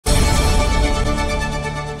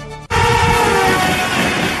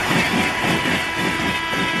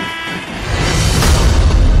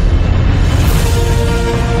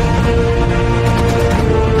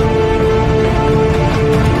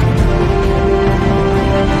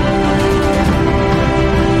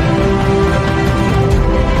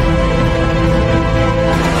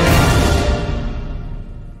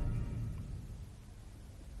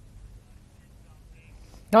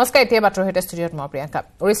নমস্কাৰ এতিয়া বাতৰ হেতে ষ্টুডিঅত মই প্ৰিয়ংকা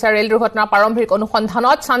ওড়িশা ৰেল দুৰ্ঘটনা প্ৰাৰম্ভিক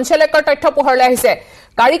অনুসন্ধানত চাঞ্চল্যকৰ তথ্য পোহৰলৈ আহিছে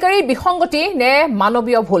কাৰিকৰী বিসংগতি নে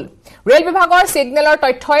মানৱীয় ভুল ৰেল বিভাগৰ সিগনেলৰ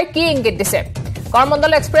তথ্যই কি ইংগিত দিছে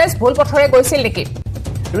কৰমণ্ডল এক্সপ্ৰেছ ভুল পথৰে গৈছিল নেকি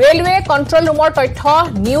ৰেলৱে কন্ট্ৰোল ৰুমৰ তথ্য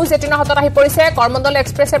নিউজ 18 হাতত আহি পৰিছে কৰমণ্ডল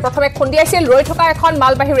এক্সপ্ৰেছে প্ৰথমে খুন্দিয়াছিল ৰৈ থকা এখন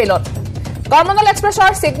মালবাহী ৰেলত কৰমণ্ডল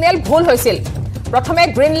এক্সপ্ৰেছৰ সিগনেল ভুল হৈছিল প্ৰথমে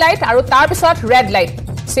গ্ৰীণ লাইট আৰু তাৰ পিছত ৰেড লাইট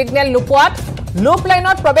সিগনেল নোপোৱাত লুপ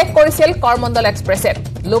লাইনত প্ৰৱেশ কৰিছিল কৰমণ্ডল এক্সপ্ৰেছে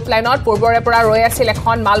লুপ লাইনত পূৰ্বৰে পৰা ৰৈ আছিল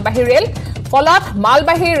এখন মালবাহী ৰেল ফলত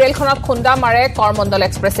মালবাহী ৰেলখনত খুন্দা মাৰে কৰমণ্ডল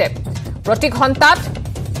এক্সপ্ৰেছে প্ৰতি ঘণ্টাত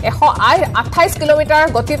 128 কিলোমিটাৰ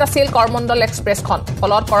গতিত আছিল কৰমণ্ডল এক্সপ্ৰেছখন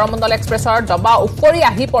ফলত কৰমণ্ডল এক্সপ্ৰেছৰ দবা উপৰি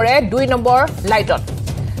আহি পৰে 2 নম্বৰ লাইটত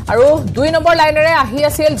আৰু 2 নম্বৰ লাইনেৰে আহি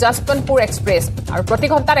আছিল যশৱন্তপুৰ এক্সপ্ৰেছ আৰু প্ৰতি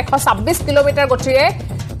ঘণ্টাত 126 কিলোমিটাৰ গতিৰে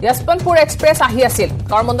যশৱন্তপুৰ এক্সপ্ৰেছ আহি আছিল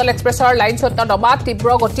কৰমণ্ডল এক্সপ্ৰেছৰ লাইন চত দবা তীব্ৰ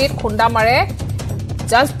গতিত খুন্দা মাৰে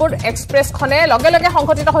যশৱন্তপুৰ এক্সপ্ৰেছখনে লগে লগে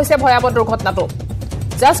সংঘটিত হৈছে ভয়াবহ দুৰ্ঘটনাটো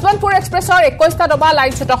যশৱন্তপুৰ এক্সপ্ৰেছৰ 21টা দবা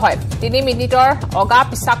লাইন চত হয় 3 মিনিটৰ অগা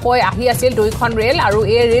পিছাকৈ আহি আছিল দুইখন ৰেল আৰু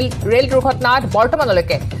এই ৰেল দুৰ্ঘটনাত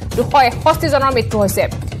বৰ্তমানলৈকে 261 জনৰ মৃত্যু হৈছে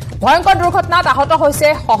ভয়ংকৰ দুৰ্ঘটনাত আহত হৈছে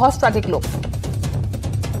সহস্ৰাধিক লোক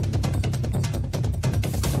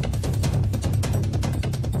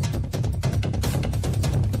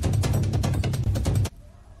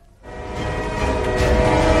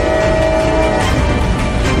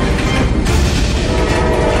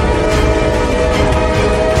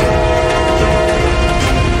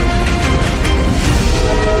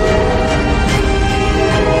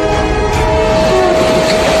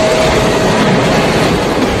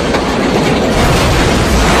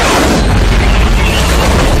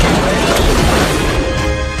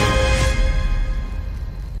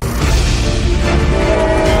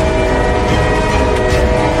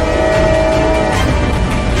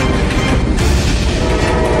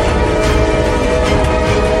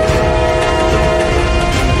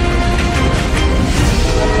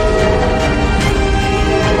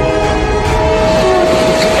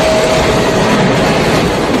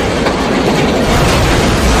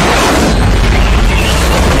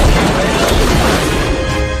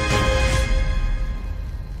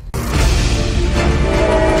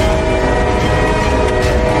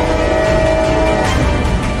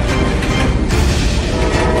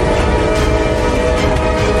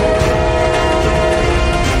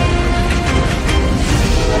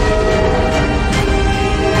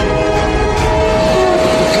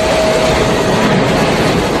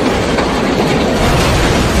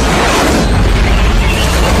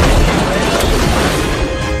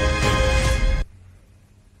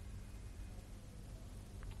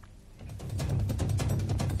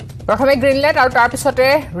প্ৰথমে গ্ৰীণ লাইট আৰু তাৰ পিছতে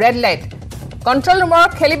ৰেড লাইট কন্ট্ৰোল ৰুমৰ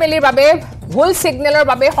খেলিমেলিৰ বাবে ভুল সিগনেলৰ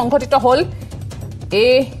বাবে সংঘটিত হ'ল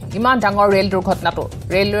এই ইমান ডাঙৰ ৰেল দুৰ্ঘটনাটো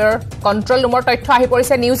ৰেলৱেৰ কন্ট্ৰোল ৰুমৰ তথ্য আহি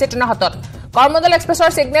পৰিছে নিউজ 18 হাতত কৰমণ্ডল এক্সপ্ৰেছৰ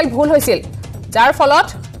সিগনেল ভুল হৈছিল যাৰ ফলত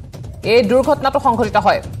এই দুৰ্ঘটনাটো সংঘটিত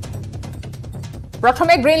হয়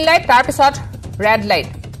প্ৰথমে গ্ৰীণ লাইট তাৰ পিছত ৰেড লাইট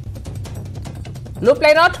লুপ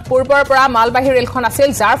লাইনত পূৰ্বৰ পৰা মালবাহী ৰেলখন আছিল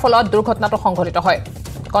যাৰ ফলত দুৰ্ঘটনাটো সংঘটিত হয়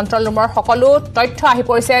কন্ট্ৰোল ৰুমৰ সকলো তথ্য আহি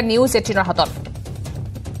পৰিছে নিউজ 18 হাতত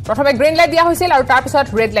প্ৰথমে গ্ৰীণ লাইট দিয়া হৈছিল আৰু তাৰ পিছত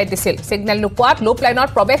ৰেড লাইট দিছিল সিগনেল নোপোৱাত লুপ লাইনত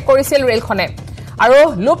প্ৰৱেশ কৰিছিল ৰেলখনে আৰু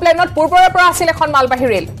লুপ লাইনত পূৰ্বৰে পৰা আছিল এখন মালবাহী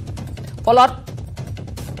ৰেল ফলত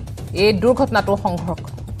এই দুৰ্ঘটনাটো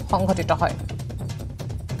সংঘটিত হয়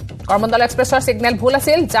কৰমণ্ডল এক্সপ্ৰেছৰ সিগনেল ভুল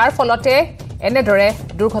আছিল যাৰ ফলতে এনেদৰে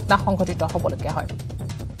দুৰ্ঘটনা সংঘটিত হ'বলগীয়া হয়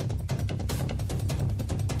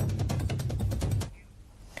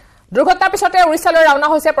দুৰ্ঘটনাৰ পিছতে ওড়িশালৈ ৰাওনা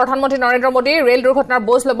হৈছে প্ৰধানমন্ত্ৰী নৰেন্দ্ৰ মোদী ৰেল দুৰ্ঘটনাৰ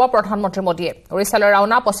বোজ ল'ব প্ৰধানমন্ত্ৰী মোদীয়ে ওড়িশালৈ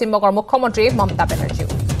ৰাওনা পশ্চিমবংগৰ মুখ্যমন্ত্ৰী মমতা বেনাৰ্জী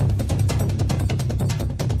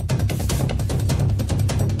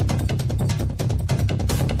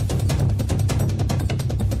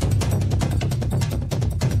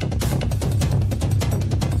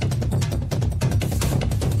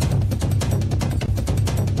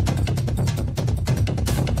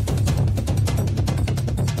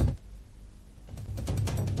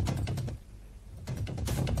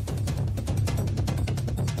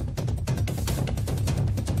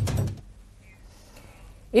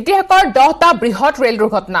ইতিহাসৰ 10টা বৃহৎ ৰেল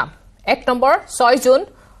দুৰ্ঘটনা 1 নম্বৰ 6 জুন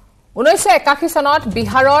 1981 চনত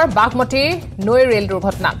বিহাৰৰ বাগমতী নৈ ৰেল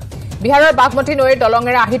দুৰ্ঘটনা বিহাৰৰ বাগমতী নৈৰ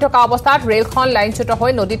দলঙেৰে আহি থকা অৱস্থাত ৰেলখন লাইনচ্যুত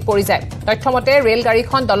হৈ নদীত পৰি যায় তথ্যমতে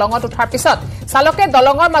ৰেলগাড়ীখন দলঙত উঠাৰ পিছত চালকে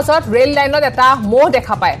দলঙৰ মাজত ৰেল লাইনত এটা মোহ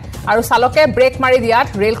দেখা পায় আৰু চালকে ব্ৰেক মাৰি দিয়াত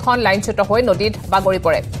ৰেলখন লাইনচ্যুত হৈ নদীত বাগৰি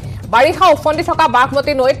পৰে বাৰিষা উফন্দি থকা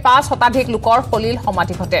বাগমতী নৈত 5 শতাধিক লোকৰ সলিল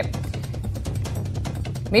সমাধি ঘটে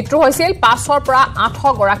মৃত্যু হৈছিল 500 পৰা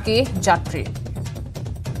 800 গৰাকী যাত্ৰী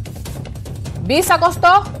 20 আগষ্ট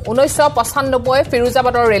 1995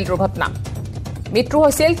 ফিৰোজাবাদৰ ৰেল দুৰ্ঘটনা মৃত্যু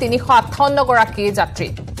হৈছিল 358 গৰাকী যাত্ৰী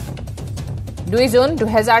 2 জুন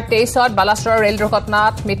 2023ত বালাসৰৰ ৰেল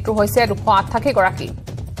দুৰ্ঘটনাত মৃত্যু হৈছে 288 গৰাকী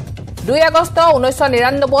 2 আগষ্ট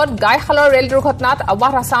 1999ত গাইখালৰ ৰেল দুৰ্ঘটনাত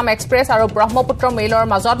আৱাজ আসাম এক্সপ্ৰেছ আৰু ব্ৰহ্মপুত্ৰ মেইলৰ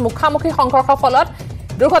মাজত মুখামুখি সংঘৰ্ষৰ ফলত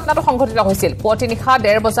দুৰ্ঘটনাটো সংঘটিত হৈছিল পুৱতি নিশা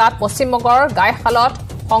 1:30 বজাত পশ্চিমবংগৰ গাইখালত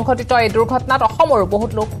সংঘটিত এই দুৰ্ঘটনাত অসমৰো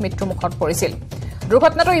বহুত লোক মৃত্যুমুখত পৰিছিল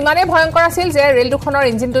দুৰ্ঘটনাটো ইমানেই ভয়ংকৰ আছিল যে ৰেল দুখনৰ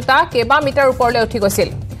ইঞ্জিন দুটা কেবা মিটাৰ ওপৰলৈ উঠি গৈছিল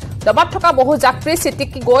দবাত থকা বহু যাত্ৰী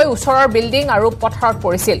চিটিকি গৈ ওচৰৰ বিল্ডিং আৰু পথাৰত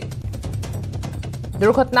পৰিছিল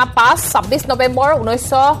দুৰ্ঘটনা 26 নৱেম্বৰ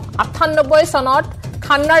 1998 চনত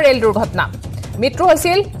খান্না ৰেল দুৰ্ঘটনা মৃত্যু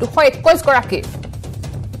হৈছিল 221 গৰাকী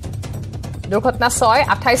দুৰ্ঘটনা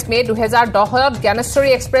 28 মে 2010ত জ্ঞানেশ্বৰী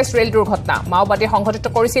এক্সপ্ৰেছ ৰেল দুৰ্ঘটনা মাওবাদী সংঘটিত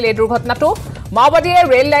কৰিছিল এই দুৰ্ঘটনাটো মাওবাদীয়ে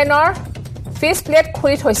ৰেল লাইনৰ ফেস প্লেট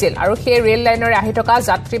খুলি থৈছিল আৰু সেই ৰেল লাইনৰে আহি থকা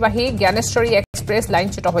যাত্ৰীবাহী জ্ঞানেশ্বৰী এক্সপ্ৰেছ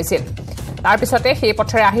লাইনচ্যুত হৈছিল তাৰ পিছতে সেই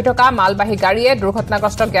পথৰে আহি থকা মালবাহী গাড়ীয়ে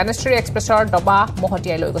দুৰ্ঘটনাগ্ৰস্ত জ্ঞানেশ্বৰী এক্সপ্ৰেছৰ ডবা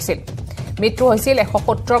মহতিয়াই লৈ গৈছিল মৃত্যু হৈছিল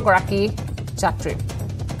 170 গৰাকী যাত্ৰীৰ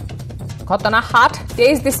ঘটনা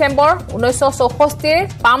 23 ডিসেম্বৰ 1964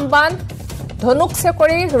 পামবান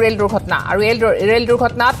ধনুকচেকৰি ৰেল দুৰ্ঘটনা আৰু ৰেল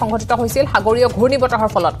দুৰ্ঘটনাত সংঘটিত হৈছিল সাগৰীয় ঘূৰ্ণীবতাহৰ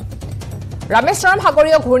ফলত ৰামেশ্বৰম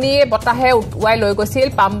সাগৰীয় ঘূৰ্ণীয়ে বতাহে উটুৱাই লৈ গৈছিল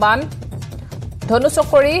পামবান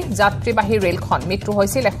ধনুচকৰি যাত্ৰীবাহী ৰেলখন মৃত্যু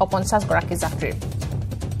হৈছিল 150 গৰাকী যাত্ৰীৰ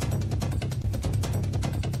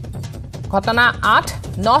ঘটনা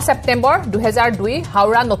 9 ছেপ্টেম্বৰ 2002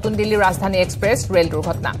 হাওৰা নতুন দিল্লী ৰাজধানী এক্সপ্ৰেছ ৰেল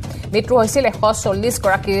দুৰ্ঘটনা মৃত্যু হৈছিল 140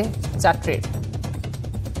 গৰাকী যাত্ৰীৰ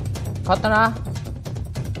ঘটনা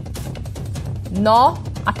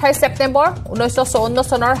 28 ছেপ্টেম্বৰ 1954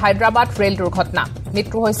 চনৰ হায়দৰাবাদ ৰেল দুৰ্ঘটনা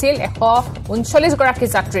মৃত্যু হৈছিল 139 গৰাকী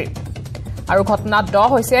যাত্ৰীৰ আৰু ঘটনা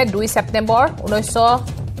 10 হৈছে 2 ছেপ্টেম্বৰ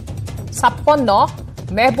 1956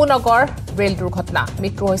 মেহবুবনগৰ ৰেল দুৰ্ঘটনা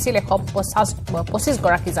মৃত্যু হৈছিল 125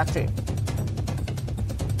 গৰাকী যাত্ৰীৰ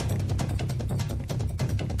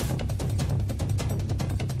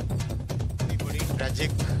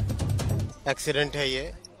ट्रैजिक एक्सीडेंट है ये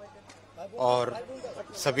और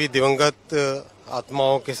सभी दिवंगत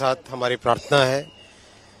आत्माओं के साथ हमारी प्रार्थना है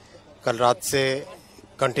कल रात से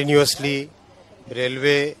कंटिन्यूअसली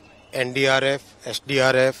रेलवे एनडीआरएफ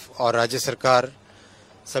एसडीआरएफ और राज्य सरकार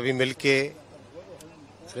सभी मिलके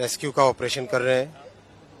रेस्क्यू का ऑपरेशन कर रहे हैं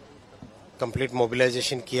कंप्लीट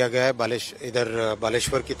मोबिलाइजेशन किया गया है इधर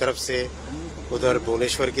बालेश्वर की तरफ से उधर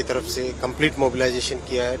भुवनेश्वर की तरफ से कंप्लीट मोबिलाइजेशन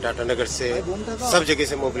किया है टाटानगर से सब जगह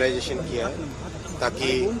से मोबिलाइजेशन किया है ताकि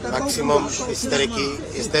मैक्सिमम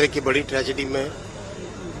इस तरह की बड़ी ट्रेजेडी में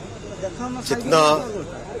जितना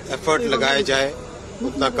एफर्ट लगाया जाए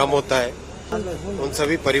उतना कम होता है उन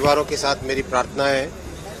सभी परिवारों के साथ मेरी प्रार्थना है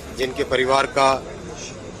जिनके परिवार का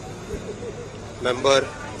मेंबर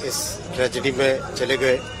इस ट्रेजेडी में चले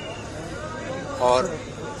गए और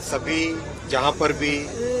सभी जहां पर भी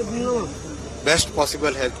best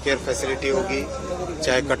possible health care facility होगी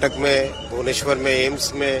चाहे कटक में भुवनेश्वर में एम्स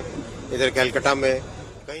में इधर कलकत्ता में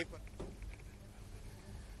कहीं पर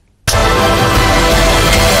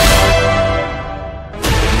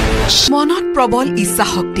মনত প্ৰবল ইচ্ছা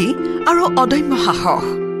শক্তি আৰু অদম্য সাহস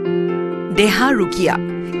দেহা ৰুকিয়া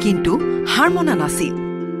কিন্তু হাৰ মনা নাছিল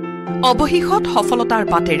অৱশেষত সফলতাৰ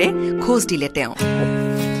বাটেৰে খোজ দিলে তেওঁ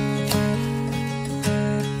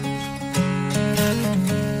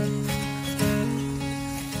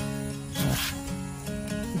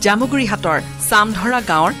জামুগুৰিহাটৰ চামধৰা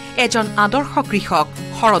গাঁৱৰ এজন আদৰ্শ কৃষক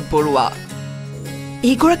শৰৎ বৰুৱা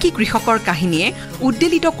এইগৰাকী কৃষকৰ কাহিনীয়ে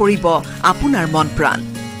উদ্বেলিত কৰিব আপোনাৰ মন প্ৰাণ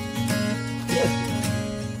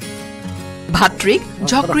ভাতৃক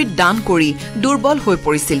ঝকৰিত দান কৰি দুৰ্বল হৈ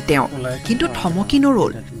পৰিছিল তেওঁ কিন্তু থমকি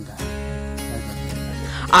নৰল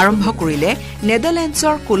আৰম্ভ কৰিলে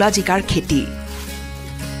নেদাৰলেণ্ডছৰ কোলাজিকাৰ খেতি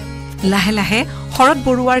লাহে লাহে শৰৎ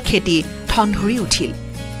বৰুৱাৰ খেতি ঠনধৰি উঠিল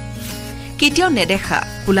কেতিয়াও নেদেখা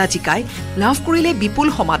কোলাজিকাই লাভ কৰিলে বিপুল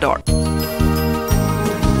সমাদৰ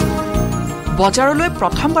বজাৰলৈ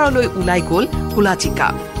প্ৰথমবাৰলৈ ওলাই গ'ল কোলাজিকা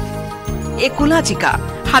এই কোলাজিকা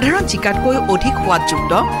সাধাৰণ জিকাতকৈ অধিক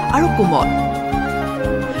সোৱাদযুক্ত আৰু কোমল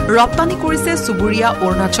ৰপ্তানি কৰিছে চুবুৰীয়া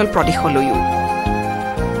অৰুণাচল প্ৰদেশলৈও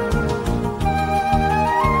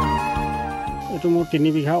এইটো মোৰ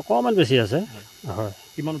 3 বিঘা অকমান বেছি আছে হয়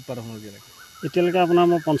কিমান উৎপাদন হ'ল এতিয়ালৈকে আপোনাৰ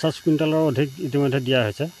মই 50 কুইণ্টালৰ অধিক ইতিমধ্যে দিয়া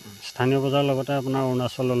হৈছে স্থানীয় বজাৰৰ লগতে আপোনাৰ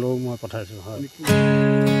অৰুণাচললৈও মই পঠাইছোঁ হয়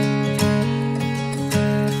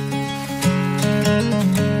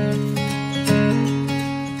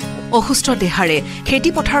অসুস্থ দেহাৰে খেতি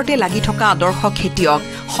পথাৰতে লাগি থকা আদৰ্শ খেতিয়ক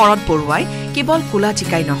শৰৎ বৰুৱাই কেৱল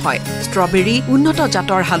কোলাজিকাই নহয় ষ্ট্ৰবেৰী উন্নত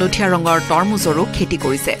জাতৰ হালধীয়া ৰঙৰ তৰমুজৰো খেতি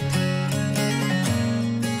কৰিছে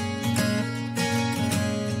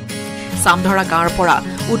চামধৰা গাঁৱৰ পৰা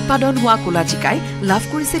উৎপাদন হোৱা কোলাজিকাই লাভ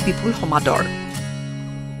কৰিছে বিপুল সমাদৰ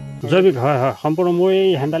জৈৱিক হয় হয় সম্পূৰ্ণ মই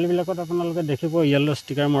এই হেণ্ডালবিলাকত আপোনালোকে দেখিব য়েল্লো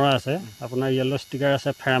ষ্টিকাৰ মৰা আছে আপোনাৰ য়েল্লো ষ্টিকাৰ আছে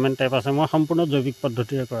ফেৰামেন টাইপ আছে মই সম্পূৰ্ণ জৈৱিক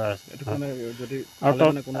পদ্ধতিৰে কৰা আছে আৰু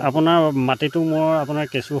আপোনাৰ মাটিটো মই আপোনাৰ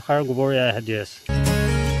কেঁচু সাৰ গোবৰ এয়াহে দি আছে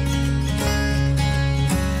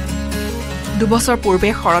 2 বছৰ পূৰ্বে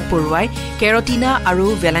শৰৎ বৰুৱাই কেৰটিনা আৰু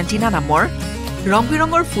ভেলেণ্টিনা নামৰ ৰং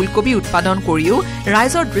বিৰঙৰ ফুলকবি উৎপাদন কৰিও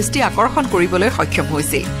ৰাইজৰ দৃষ্টি আকৰ্ষণ কৰিবলৈ সক্ষম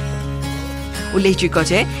হৈছিল উল্লেখযোগ্য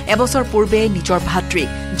যে এবছৰ পূৰ্বে নিজৰ ভাতৃক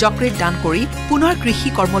যকৃত দান কৰি পুনৰ কৃষি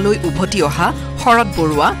কৰ্মলৈ উভতি অহা শৰৎ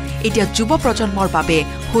বৰুৱা এতিয়া যুৱ প্ৰজন্মৰ বাবে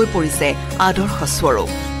হৈ পৰিছে আদৰ্শ স্বৰূপ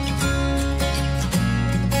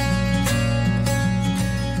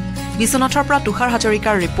বিশ্বনাথৰ পৰা তুষাৰ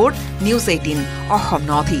হাজৰিকাৰ report news 18 Assam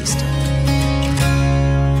north east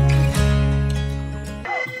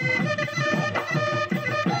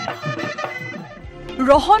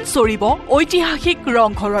ৰহন চৰিব ঐতিহাসিক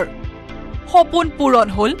ৰংঘৰৰ সপোন পূৰণ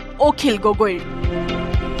হ'ল অখিল গগৈৰ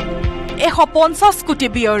 150 কোটি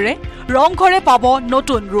ব্যয়েৰে ৰংঘৰে পাব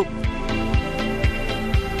নতুন ৰূপ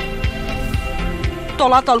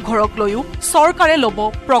তলাতল ঘৰক লৈও চৰকাৰে ল'ব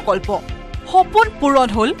প্ৰকল্প সপোন পূৰণ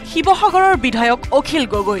হ'ল শিৱসাগৰৰ বিধায়ক অখিল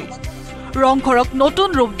গগৈ ৰংঘৰক নতুন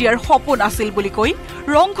ৰূপ দিয়াৰ সপোন আছিল বুলি কৈ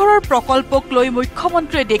ৰংঘৰৰ প্ৰকল্পক লৈ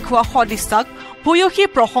মুখ্যমন্ত্ৰীয়ে দেখুওৱা সদিচ্ছাক ভূয়সী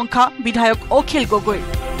প্ৰশংসা বিধায়ক অখিল গগৈ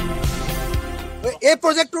এই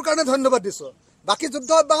প্ৰজেক্টৰ কাৰণে ধন্যবাদ দিছো বাকি যুদ্ধ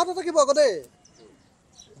অব্যাহত থাকিব আগতে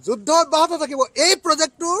যুদ্ধ অব্যাহত থাকিব এই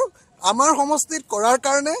প্ৰজেক্টৰ আমাৰ সমষ্টিত কৰাৰ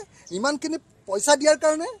কাৰণে ইমানখিনি পইচা দিয়াৰ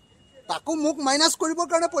কাৰণে তাকো মোক মাইনাস কৰিবৰ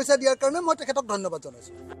কাৰণে পইচা দিয়াৰ কাৰণে মই তেখেতক ধন্যবাদ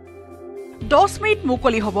জনাইছো 10 মিনিট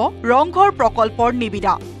মুকলি হ'ব ৰংঘৰ প্ৰকল্পৰ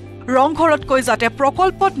নিবিদা ৰংঘৰতকৈ যাতে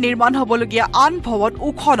প্ৰকল্পত নিৰ্মাণ হ'বলগীয়া আন ভৱন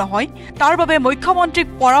ওখ নহয় তাৰ বাবে মুখ্যমন্ত্ৰীক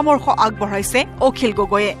পৰামৰ্শ আগবঢ়াইছে অখিল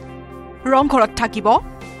গগৈয়ে ৰংঘৰত থাকিব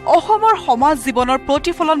অসমৰ সমাজ জীৱনৰ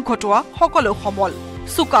প্ৰতিফলন ঘটোৱা সকলো সমল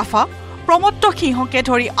সুকাফা প্ৰমত্ত সিংহকে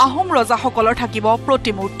ধৰি আহোম ৰজাসকলৰ থাকিব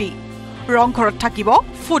প্ৰতিমূৰ্তি ৰংঘৰত থাকিব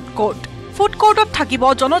ফুড কোৰ্টত থাকিব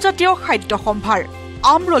জনজাতীয় খাদ্য সম্ভাৰ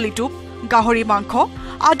আমৰলিটোপ গাহৰি মাংস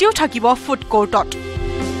আদিও থাকিব ফুড কোৰ্টত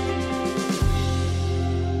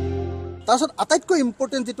তাৰপিছত আটাইতকৈ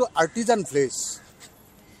ইম্পৰ্টেণ্ট যেটো আৰ্টিজান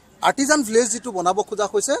ভিলেজ যেটো বনাব খোজা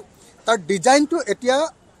হৈছে তাৰ ডিজাইনটো এতিয়া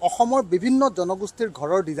অসমৰ বিভিন্ন জনগোষ্ঠীৰ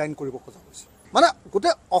ঘৰৰ ডিজাইন কৰিব খোজা হৈছে মানে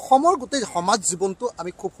গোটেই অসমৰ গোটেই সমাজ জীৱনটো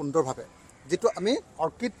আমি খুব সুন্দৰভাৱে যেটো আমি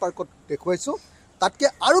অৰ্কিড পাৰ্কত দেখুৱাইছো তাতকে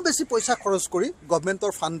আৰু বেছি পইচা খৰচ কৰি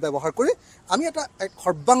গভৰ্ণমেণ্টৰ ফাণ্ড ব্যৱহাৰ কৰি আমি এটা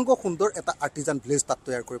সৰ্বাংগ সুন্দৰ এটা আৰ্টিজান ভিলেজ তাত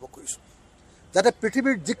তৈয়াৰ কৰিব খুজিছো যাতে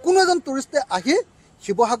পৃথিৱীৰ যিকোনো এজন টুৰিষ্টে আহি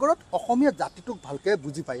শিৱসাগৰত অসমীয়া জাতিটোক ভালকে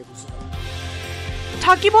বুজি পায়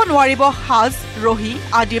থাকিব নোৱাৰিব হাজ ৰহি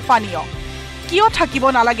আদি পানীয় কিয় থাকিব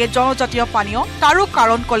নালাগে জনজাতীয় পানীয় তাৰো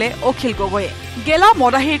কাৰণ কলে অখিল গগৈয়ে গেলা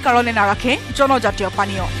মদাহীৰ কাৰণে নাৰাখে জনজাতীয়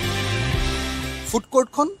পানীয় ফুড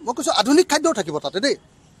কোৰ্টখন মই কৈছো আধুনিক খাদ্যও থাকিব তাতে দেই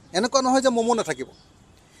এনেকুৱা নহয় যে মমো নাথাকিব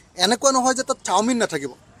এনেকুৱা নহয় যে তাত চাওমিন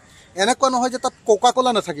নাথাকিব এনেকুৱা নহয় যে তাত কোকা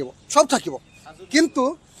কোলা নাথাকিব সব থাকিব কিন্তু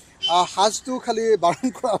হাজটো খালি বাৰণ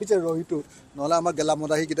কৰা হৈছে ৰহিটো নহলে আমাৰ গেলা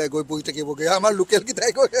মদাহী কিটাই গৈ বহি থাকিবগে আমাৰ লোকেল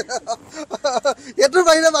কিটাই গৈ এটোৰ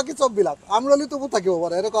বাহিৰে বাকি সব বিলাক আমৰলিটো থাকিব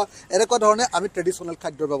পাৰে এনেকুৱা ধৰণে আমি ট্ৰেডিশনাল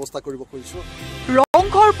খাদ্যৰ ব্যৱস্থা কৰিব খুজিছো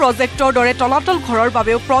ৰংঘৰ প্ৰজেক্টৰ দৰে তলাতল ঘৰৰ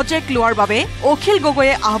বাবেও প্ৰজেক্ট লোৱাৰ বাবে অখিল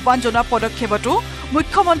গগৈয়ে আহ্বান জনোৱা পদক্ষেপটো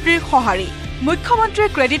মুখ্যমন্ত্ৰীৰ সঁহাৰি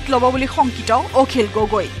মুখ্যমন্ত্ৰীয়ে ক্ৰেডিট ল'ব বুলি শংকিত অখিল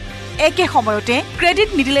গগৈ একে সময়তে ক্ৰেডিট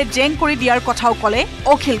নিদিলে জেং কৰি দিয়াৰ কথাও ক'লে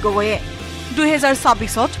অখিল গগৈয়ে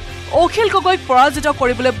 2026ত অখিল গগৈক পৰাজিত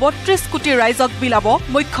কৰিবলৈ 32 কোটি ৰাইজক বিলাব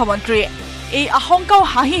মুখ্যমন্ত্ৰীয়ে এই আশংকাও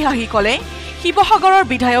হাঁহি হাঁহি ক'লে শিৱসাগৰৰ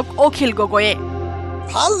বিধায়ক অখিল গগৈয়ে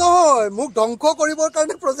ভাল নহয় মোক ধ্বংস কৰিবৰ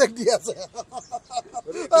কাৰণে প্ৰজেক্ট দি আছে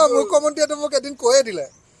মুখ্যমন্ত্ৰীয়ে মোক এদিন কৈয়ে দিলে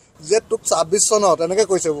যে তোক 26 চনত এনেকৈ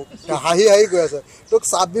কৈছে মোক হাঁহি হাঁহি কৈ আছে তোক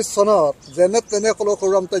 26 চনত যেনে তেনে কলো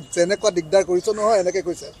সৰুম তই যেনেকুৱা দিগদাৰ কৰিছ নহয় এনেকৈ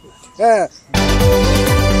কৈছে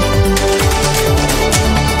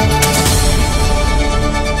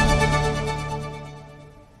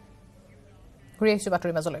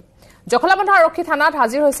জখলাবন্ধা আৰক্ষী থানাত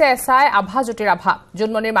হাজিৰ হৈছে এছআই আভাজ্যোতি ৰাভা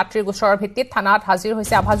জুনমণিৰ মাতৃৰ গোচৰৰ ভিত্তিত থানাত হাজিৰ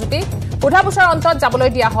হৈছে আভাজ্যোতি সোধা পোছাৰ অন্তত যাবলৈ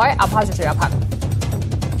দিয়া হয় আভাজ্যোতি ৰাভাক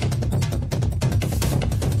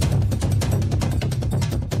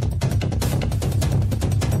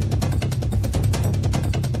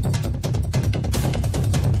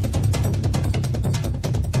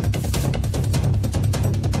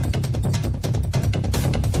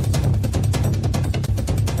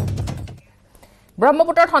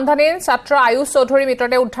ব্ৰহ্মপুত্ৰৰ সন্ধানীন ছাত্ৰ আয়ুষ চৌধুৰী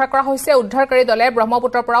মিত্ৰদেহ উদ্ধাৰ কৰা হৈছে উদ্ধাৰকাৰী দলে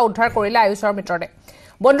ব্ৰহ্মপুত্ৰৰ পৰা উদ্ধাৰ কৰিলে আয়ুষৰ মিত্ৰদেহ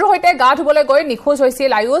বন্ধুৰ সৈতে গা ধুবলৈ গৈ নিখোজ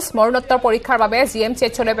হৈছিল আয়ুষ মৰণোত্তৰ পৰীক্ষাৰ বাবে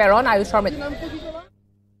জিএমচিএইচলৈ প্ৰেৰণ আয়ুষৰ মিত্ৰ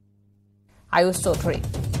আয়ুষ চৌধুৰী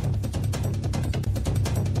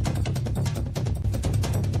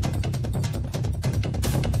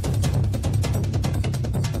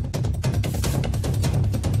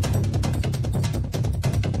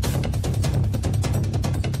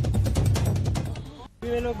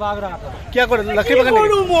भाग रहा था क्या कर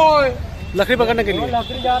लकड़ी पकड़ने के लिए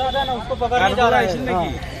लकड़ी जा रहा था ना उसको पकड़ने जा रहा है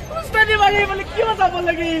उसने नहीं मारी बोले क्यों था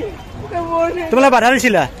बोले कि तुम्हारा बाधा नहीं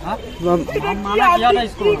छिला माना किया था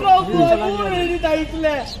इसको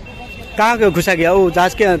कहां घुसा गया वो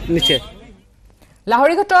जहाज के नीचे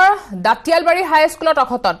লাহৰীঘাটৰ দাতিয়ালবাৰী হাই স্কুলত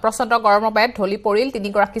অঘটন প্ৰচণ্ড গৰমৰ বাবে ঢলি পৰিল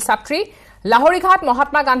তিনিগৰাকী ছাত্ৰী লাহৰীঘাট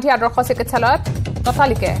মহাত্মা গান্ধী আদৰ্শ চিকিৎসালয়ত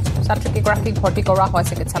ততালিকে ছাত্ৰীকেইগৰাকীক ভৰ্তি কৰোৱা হয়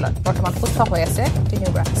চিকিৎসালয়ত বৰ্তমান সুস্থ হৈ আছে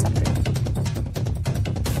তিনিগৰাকী ছাত্ৰী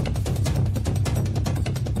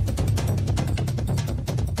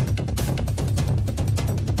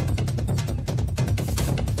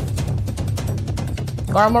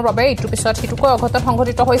গৰমৰ বাবে ইটোৰ পিছত সিটোকৈ অঘটন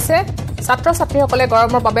সংঘটিত হৈছে ছাত্ৰ ছাত্ৰীসকলে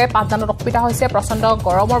গৰমৰ বাবে পাঠদানত অসুবিধা হৈছে প্ৰচণ্ড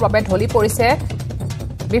গৰমৰ বাবে ঢলি পৰিছে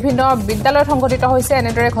বিভিন্ন বিদ্যালয়ত সংঘটিত হৈছে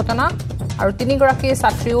এনেদৰে ঘটনা আৰু তিনিগৰাকী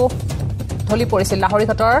ছাত্ৰীও ঢলি পৰিছিল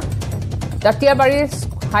লাহৰীঘাটৰ দাতিয়াবাৰী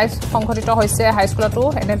হাই সংঘটিত হৈছে হাইস্কুলতো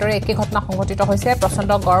এনেদৰে একে ঘটনা সংঘটিত হৈছে প্ৰচণ্ড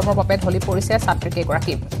গৰমৰ বাবে ঢলি পৰিছে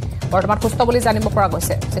ছাত্ৰীকেইগৰাকী বৰ্তমান সুস্থ বুলি জানিব পৰা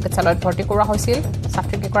গৈছে চিকিৎসালয়ত ভৰ্তি কৰোৱা হৈছিল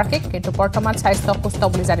ছাত্ৰীকেইগৰাকীক কিন্তু বৰ্তমান স্বাস্থ্য সুস্থ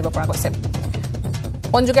বুলি জানিব পৰা গৈছে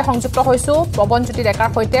পঞ্জুকে সংযুক্ত হৈছো পৱনজ্যোতি ডেকাৰ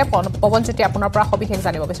সৈতে পৱনজ্যোতি আপোনাৰ পৰা সবিশেষ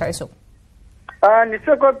জানিব বিচাৰিছো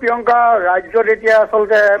নিশ্চয়কৈ প্ৰিয়ংকা ৰাজ্যত এতিয়া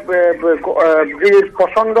আচলতে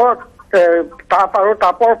প্ৰচণ্ড তাপ আৰু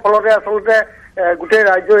তাপৰ ফলতে আচলতে গোটেই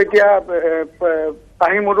ৰাজ্য এতিয়া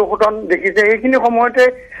পানী মধুসূদন দেখিছে এইখিনি সময়তে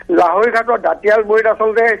লাহৰীঘাটৰ দাতিয়ালবৰীত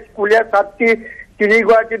আচলতে স্কুলীয়া ছাত্ৰী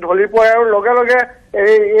তিনিগৰাকী ঢলি পৰে আৰু লগে লগে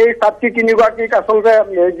এই ছাত্ৰী তিনিগৰাকীক আচলতে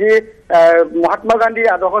যি মহাত্মা গান্ধী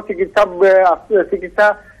আদৰ্শ চিকিৎসা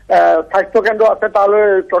স্বাস্থ্য কেন্দ্ৰ আছে তালৈ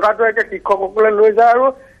ততাতৈয়াকৈ শিক্ষকসকলে লৈ যায় আৰু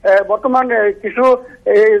বৰ্তমান কিছু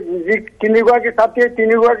যি তিনিগৰাকী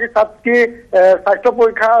ছাত্ৰী স্বাস্থ্য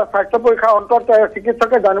পৰীক্ষা অন্তত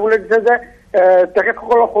চিকিৎসকে জানিবলৈ দিছে যে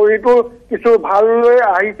তেখেতসকলৰ শৰীৰটো কিছু ভাললৈ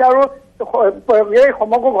আহিছে আৰু এই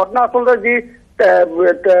সমগ্ৰ ঘটনা আচলতে যি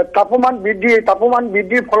তাপমান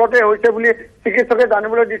বৃদ্ধিৰ ফলতে হৈছে বুলি চিকিৎসকে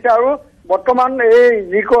জানিবলৈ দিছে আৰু বৰ্তমান এই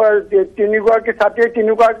যি তিনিগৰাকী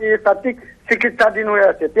ছাত্ৰীক চিকিৎসাধীন হৈ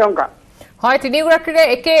আছে প্ৰিয়ংকা হয় তিনিগৰাকীৰে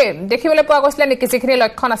একে দেখিবলৈ পোৱা গৈছিলে নেকি যিখিনি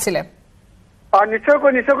লক্ষণ আছিলে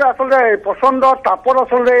নিশ্চয়কৈ আচলতে প্ৰচণ্ড তাপত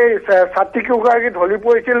আচলতে ছাত্ৰীকেইগৰাকী ঢলি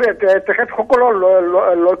পৰিছিল তেখেতসকলৰ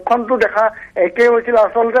লক্ষণটো দেখা একেই হৈছিল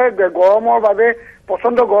আচলতে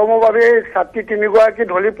প্ৰচণ্ড গৰমৰ বাবে ছাত্ৰী তিনিগৰাকী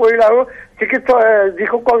ঢলি পৰিল আৰু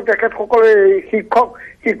যিসকল তেখেতসকল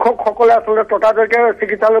শিক্ষকসকলে আচলতে ততাতৈয়াকৈ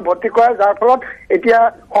চিকিৎসালয়ত ভৰ্তি কৰে যাৰ ফলত এতিয়া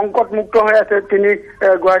সংকটমুক্ত হৈ আছে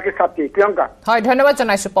তিনিগৰাকী ছাত্ৰী প্ৰিয়ংকা হয় ধন্যবাদ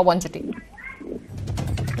জনাইছো পৱনজ্যোতি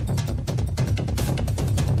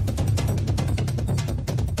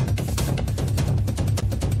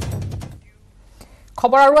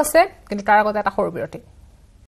খবৰ আৰু আছে কিন্তু তাৰ আগতে এটা সৰু বিৰতি